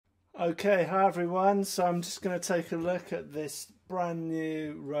Okay, hi everyone. So I'm just going to take a look at this brand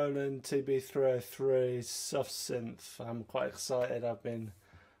new Roland TB303 soft synth. I'm quite excited. I've been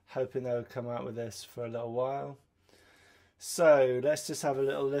hoping they would come out with this for a little while. So let's just have a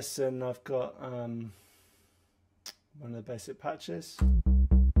little listen. I've got one of the basic patches.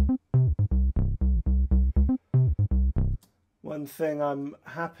 One thing I'm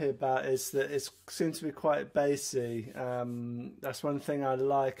happy about is that it seems to be quite bassy. That's one thing I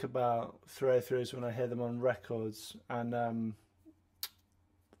like about 303s when I hear them on records, and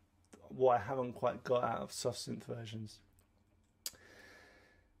what I haven't quite got out of soft synth versions.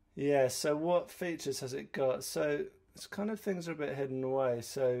 Yeah, so what features has it got? So it's kind of things are a bit hidden away.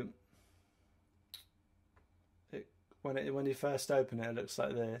 So when you first open it, it looks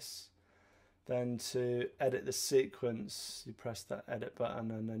like this. Then to edit the sequence, you press that edit button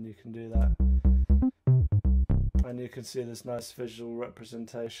and then you can do that. And you can see this nice visual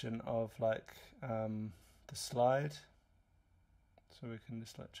representation of like the slide. So we can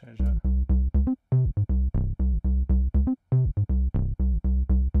just like change that.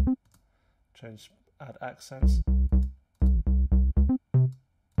 Add accents.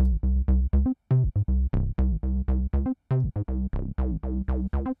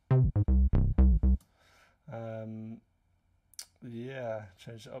 Yeah,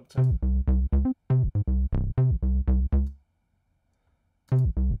 change the octave.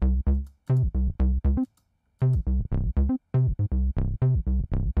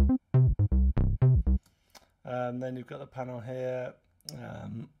 Then you've got the panel here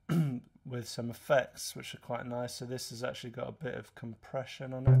with some effects which are quite nice. So this has actually got a bit of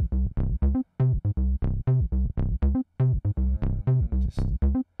compression on it.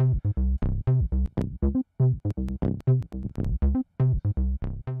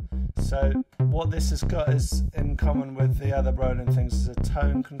 So what this has got is in common with the other Roland things is a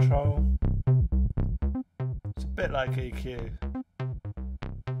tone control. It's a bit like EQ.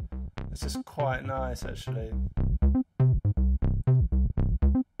 This is quite nice actually.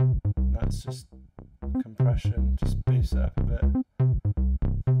 And that's just compression, just boost it up a bit.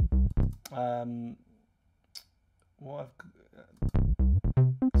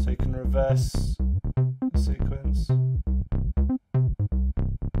 So you can reverse the sequence.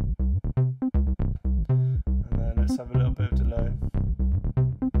 Let's have a little bit of delay.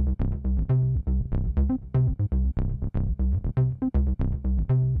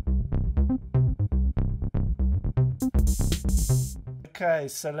 Okay,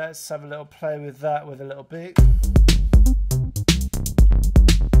 so let's have a little play with that with a little beat.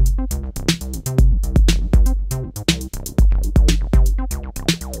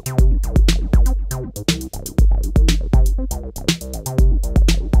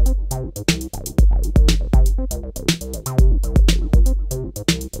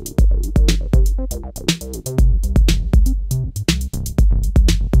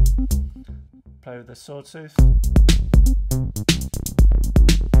 Play with the sawtooth.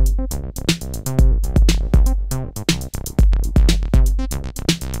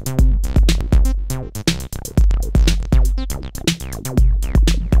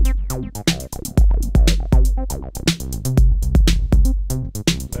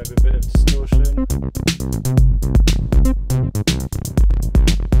 Maybe a bit of distortion.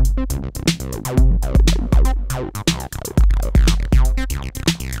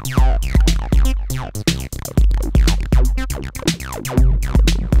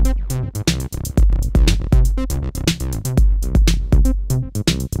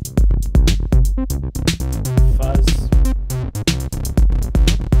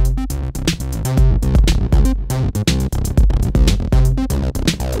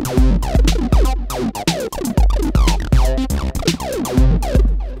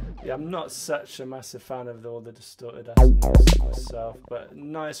 I'm not such a massive fan of all the distorted acidness myself, but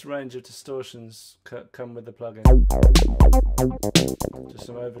nice range of distortions come with the plugin. Just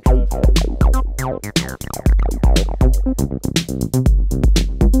some overdrive.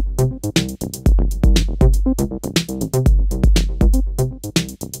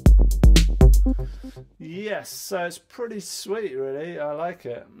 Yes, so it's pretty sweet really, I like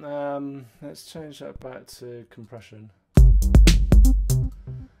it. Let's change that back to compression.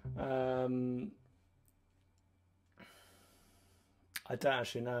 I don't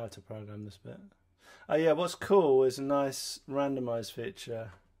actually know how to program this bit. Oh yeah, what's cool is a nice randomize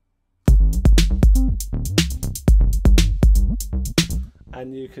feature.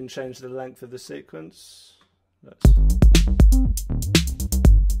 And you can change the length of the sequence.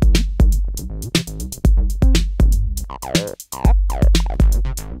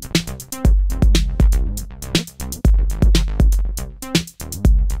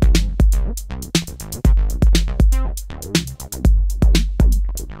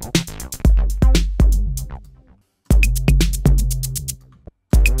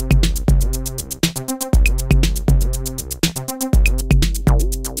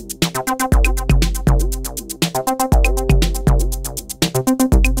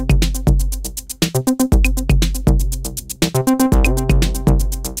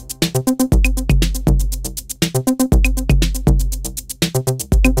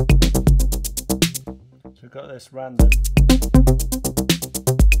 we've got this random.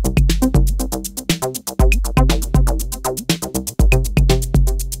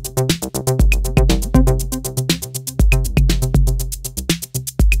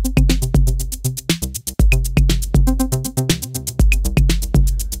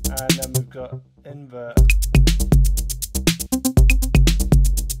 And then we've got invert,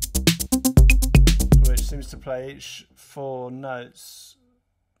 which seems to play each 4 notes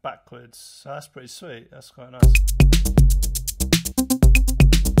backwards, so that's pretty sweet. That's quite nice.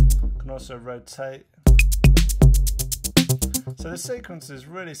 Can also rotate. So the sequence is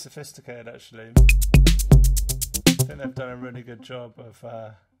really sophisticated, actually. I think they've done a really good job of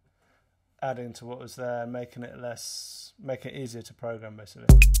adding to what was there, making it easier to program, basically.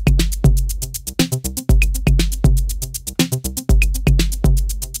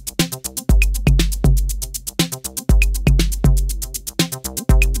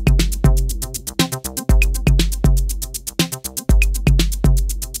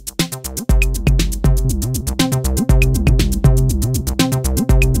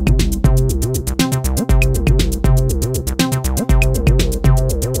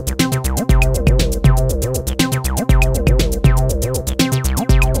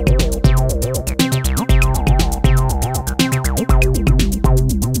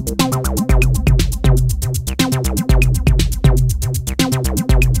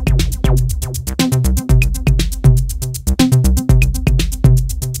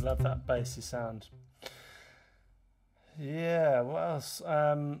 Bassy sound. Yeah, what else?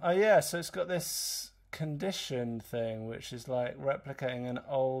 Oh yeah, so it's got this condition thing, which is like replicating an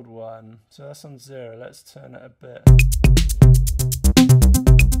old one. So that's on 0. Let's turn it a bit.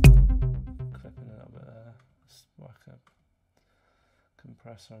 Clipping a little bit there. Let's whack a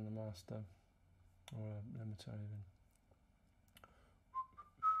compressor on the master, or a limiter even.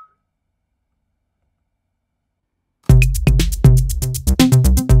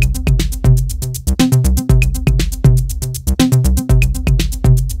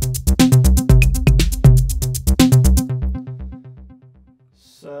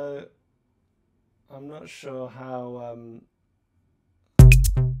 So I'm not sure how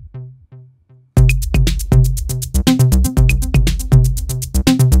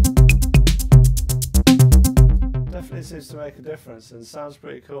definitely seems to make a difference and sounds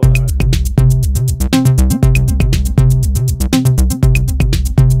pretty cool, I reckon.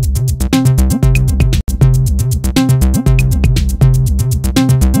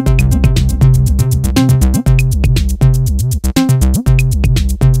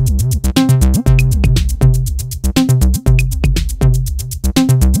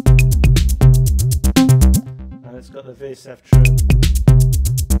 It's got the VSF trim.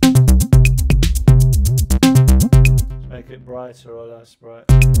 Make it brighter or less bright.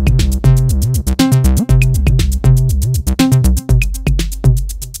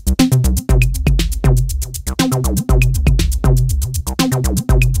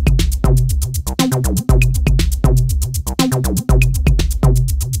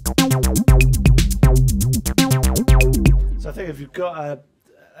 So I think if you've got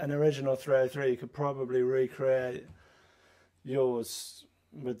an original 303, you could probably recreate yours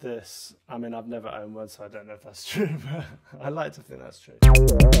with this. I mean, I've never owned one, so I don't know if that's true, but I like to think that's true.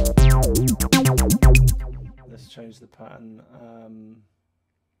 Let's change the pattern.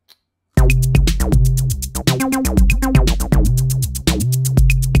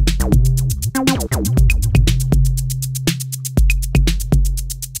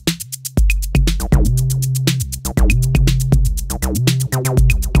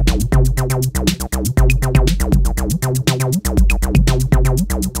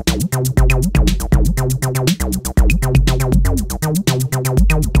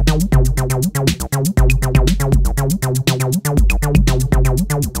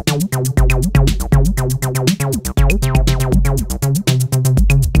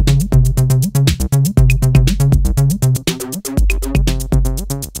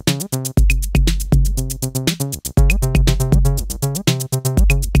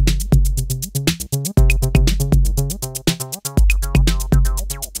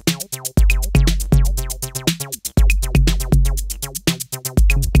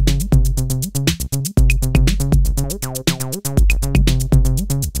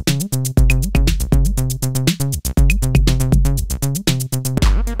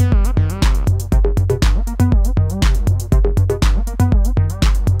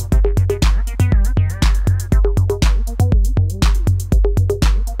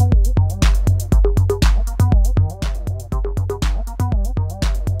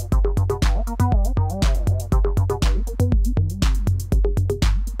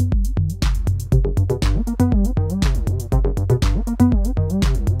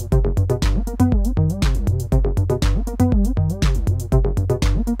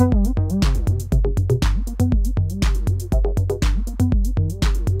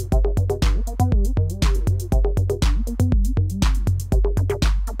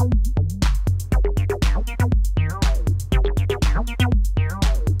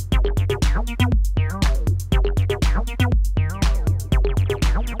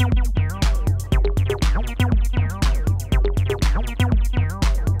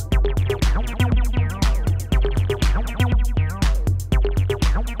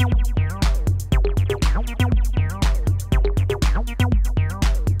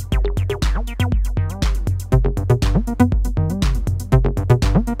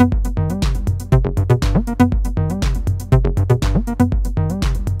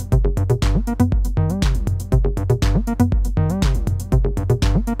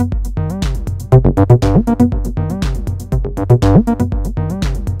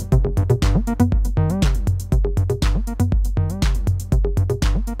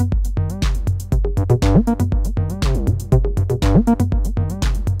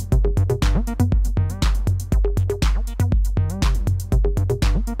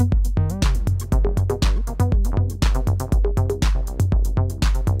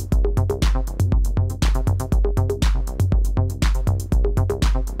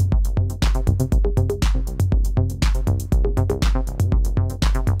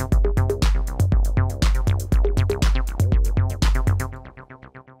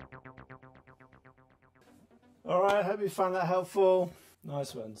 Alright, hope you found that helpful.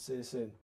 Nice one. See you soon.